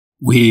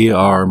We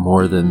are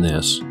more than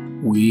this.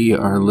 We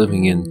are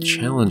living in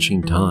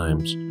challenging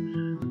times.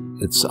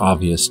 It's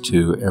obvious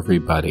to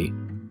everybody.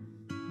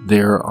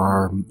 There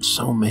are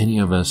so many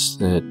of us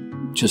that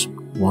just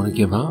want to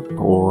give up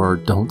or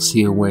don't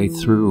see a way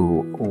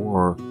through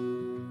or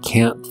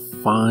can't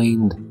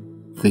find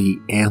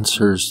the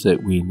answers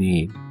that we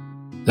need.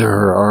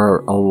 There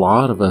are a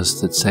lot of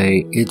us that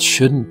say it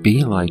shouldn't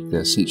be like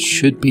this. It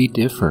should be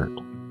different.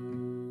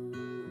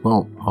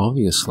 Well,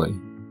 obviously,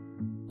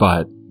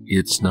 but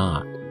it's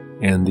not.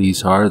 And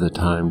these are the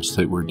times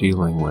that we're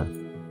dealing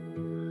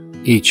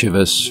with. Each of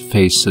us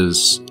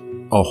faces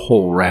a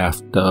whole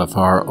raft of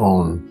our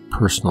own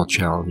personal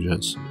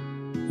challenges.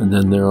 And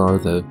then there are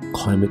the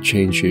climate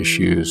change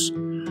issues,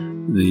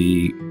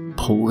 the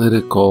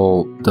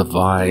political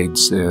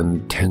divides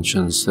and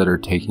tensions that are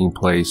taking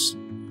place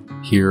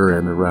here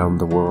and around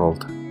the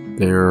world.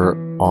 There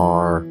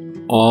are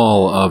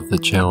all of the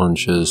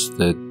challenges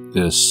that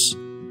this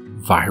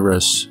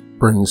virus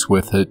brings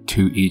with it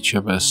to each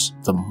of us,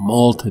 the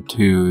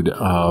multitude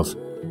of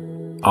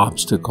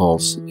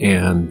obstacles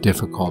and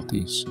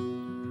difficulties.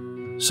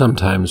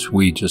 Sometimes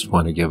we just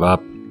want to give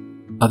up.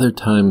 Other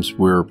times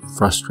we're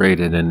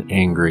frustrated and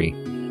angry.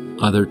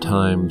 Other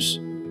times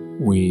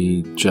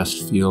we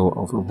just feel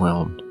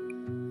overwhelmed.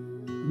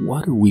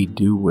 What do we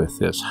do with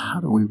this? How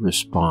do we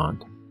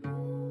respond?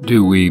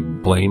 Do we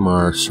blame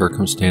our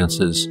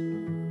circumstances?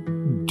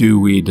 Do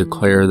we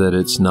declare that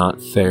it's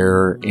not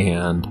fair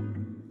and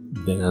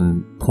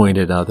then point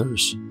at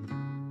others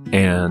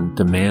and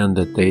demand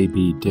that they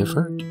be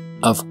different?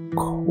 Of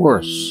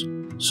course,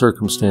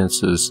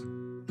 circumstances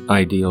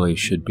ideally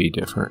should be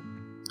different.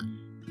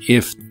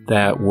 If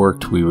that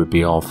worked, we would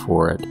be all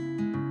for it.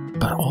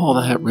 But all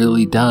that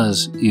really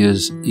does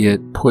is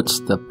it puts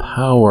the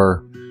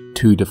power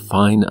to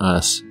define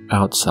us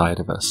outside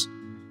of us.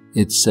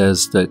 It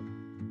says that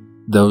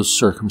those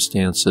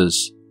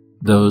circumstances,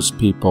 those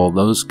people,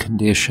 those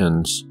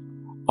conditions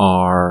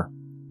are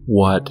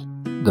what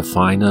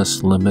define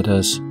us, limit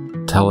us,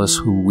 tell us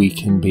who we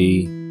can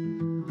be.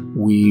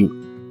 We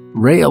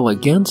rail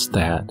against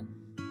that,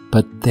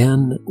 but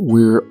then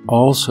we're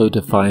also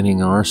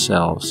defining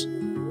ourselves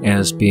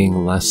as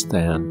being less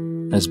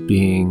than, as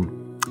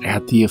being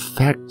at the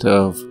effect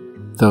of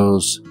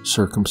those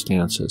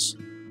circumstances.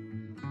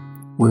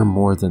 We're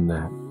more than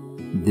that.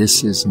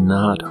 This is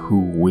not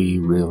who we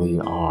really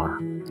are.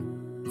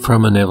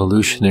 From an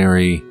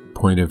evolutionary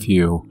point of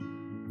view,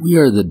 we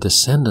are the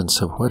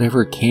descendants of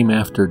whatever came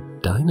after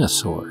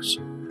dinosaurs.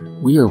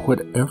 We are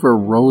whatever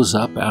rose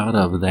up out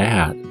of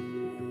that,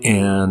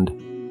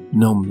 and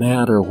no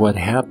matter what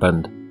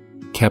happened,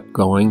 kept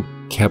going,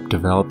 kept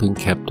developing,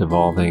 kept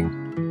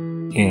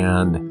evolving,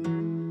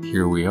 and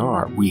here we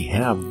are. We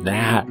have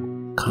that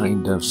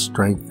kind of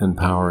strength and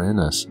power in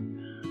us.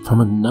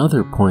 From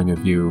another point of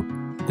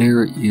view,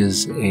 there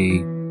is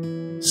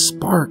a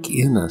spark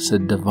in us, a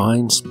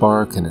divine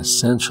spark, an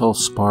essential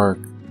spark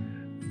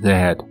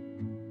that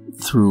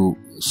through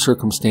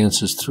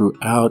circumstances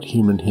throughout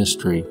human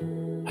history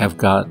have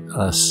got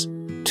us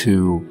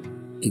to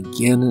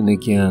again and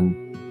again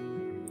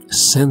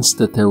sense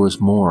that there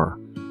was more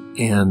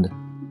and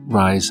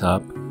rise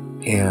up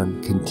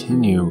and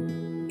continue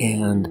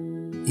and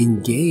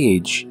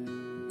engage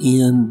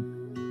in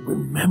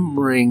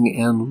remembering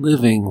and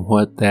living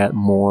what that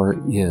more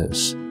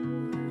is.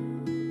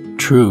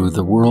 True,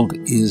 the world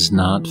is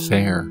not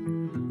fair,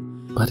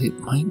 but it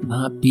might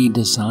not be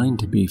designed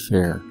to be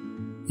fair.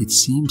 It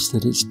seems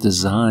that it's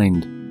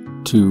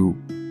designed to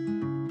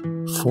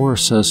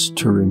force us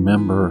to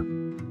remember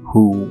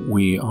who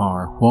we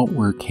are, what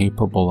we're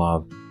capable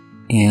of,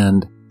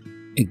 and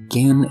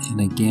again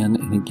and again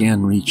and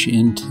again reach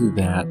into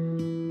that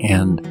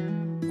and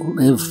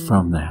live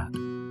from that.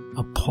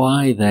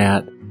 Apply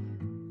that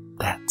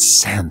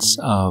sense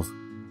of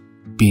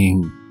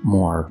being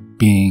more,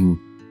 being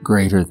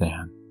greater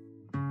than.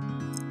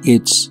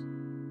 It's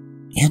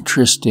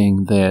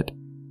interesting that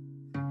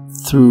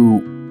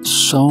through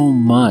so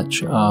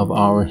much of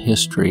our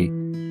history,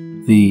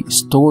 the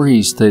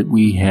stories that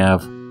we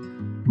have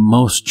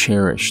most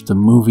cherished, the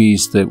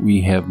movies that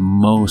we have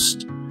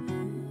most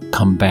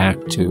come back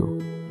to,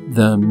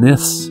 the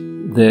myths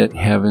that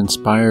have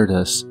inspired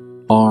us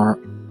are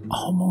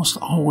almost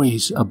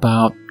always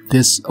about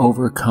this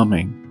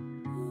overcoming.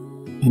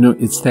 You know,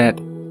 it's that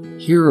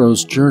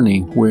hero's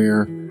journey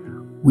where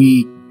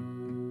we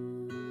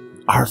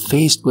are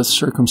faced with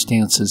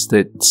circumstances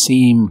that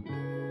seem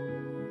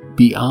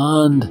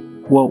beyond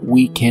what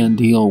we can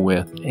deal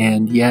with,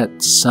 and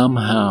yet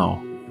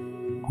somehow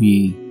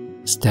we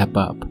step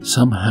up.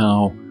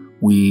 Somehow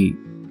we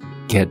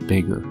get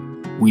bigger.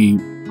 We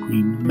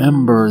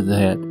remember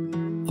that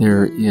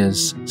there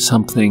is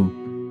something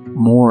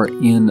more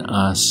in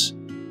us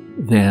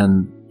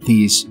than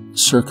these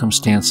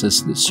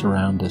circumstances that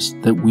surround us,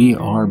 that we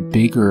are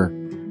bigger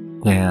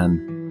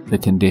than the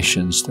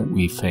conditions that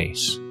we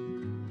face.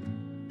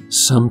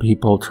 Some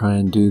people try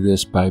and do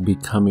this by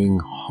becoming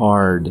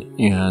hard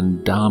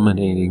and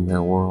dominating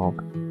their world.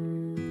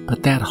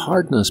 But that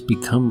hardness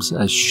becomes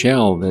a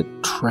shell that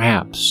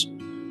traps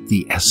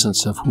the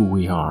essence of who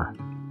we are.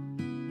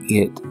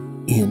 It,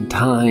 in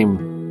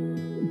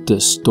time,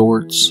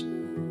 distorts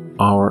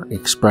our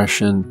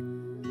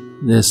expression.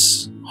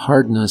 This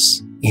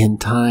hardness, in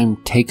time,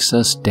 takes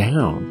us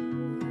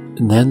down.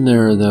 And then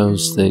there are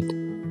those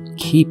that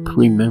keep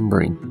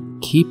remembering,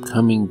 keep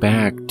coming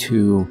back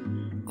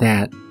to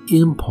that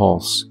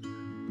impulse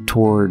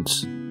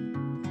towards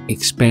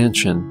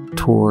expansion,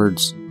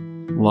 towards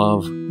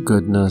love,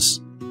 goodness,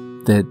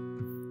 that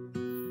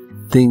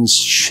things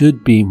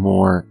should be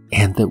more,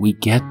 and that we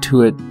get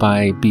to it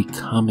by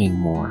becoming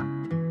more.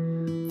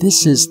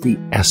 This is the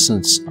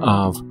essence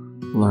of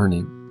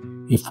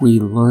learning. If we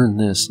learn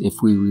this, if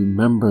we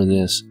remember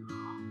this,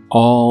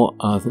 all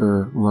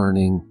other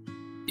learning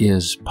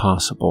is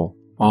possible.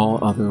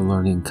 All other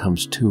learning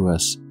comes to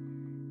us,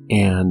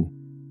 and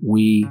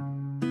we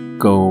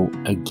go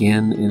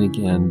again and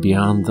again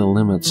beyond the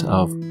limits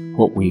of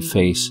what we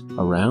face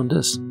around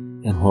us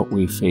and what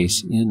we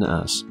face in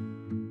us,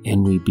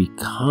 and we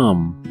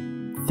become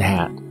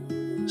that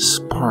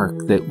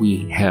spark that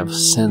we have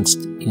sensed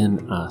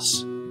in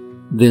us.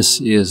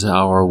 This is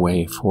our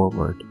way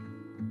forward.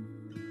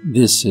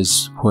 This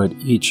is what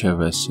each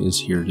of us is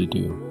here to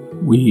do.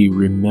 We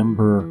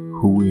remember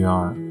who we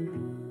are.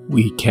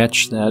 We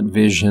catch that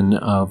vision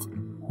of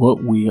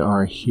what we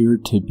are here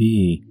to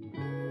be,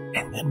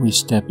 and then we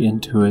step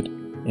into it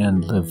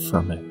and live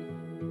from it.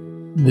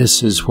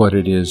 This is what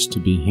it is to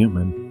be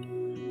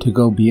human, to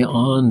go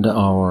beyond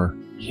our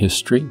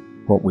history,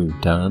 what we've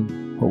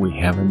done, what we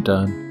haven't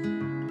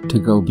done, to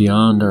go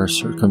beyond our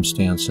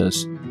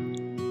circumstances.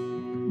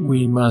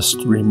 We must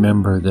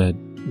remember that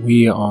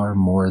we are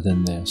more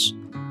than this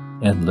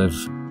and live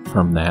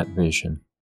from that vision.